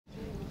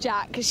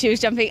Jack, she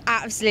was jumping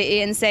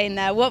absolutely insane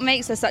there. What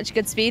makes her such a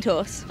good speed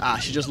horse?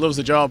 She just loves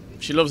the job.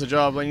 She loves the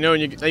job. And you know,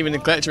 when you even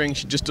in lecturing,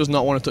 she just does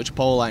not want to touch a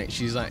pole.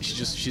 She's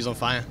on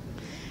fire.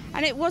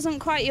 And it wasn't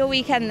quite your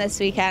weekend this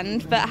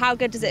weekend, but how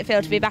good does it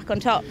feel to be back on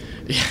top?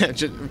 Yeah,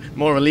 just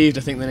more relieved,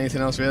 I think, than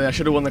anything else, really. I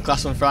should have won the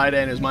class on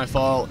Friday, and it was my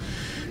fault.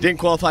 Didn't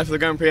qualify for the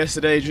Grand Prix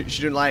yesterday.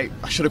 She didn't I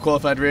should have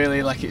qualified, really.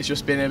 It's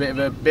just been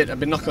I've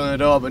been knocking on the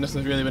door, but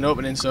nothing's really been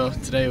opening. So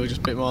today was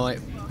just a bit more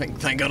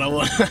thank God I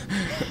won.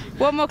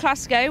 One more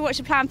class to go. What's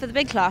your plan for the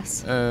big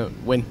class?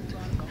 Win. Do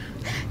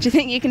you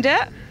think you can do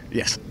it?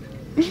 Yes.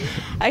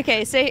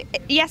 Okay, so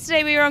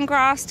yesterday we were on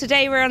grass,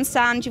 today we're on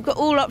sand. You've got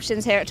all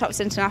options here at Tops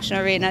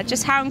International Arena.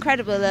 Just how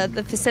incredible are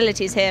the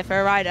facilities here for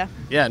a rider?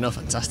 Yeah, no,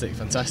 fantastic.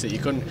 You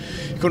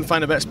couldn't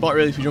find a better spot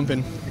really for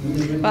jumping.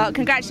 Well,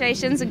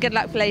 congratulations and good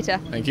luck for later.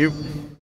 Thank you.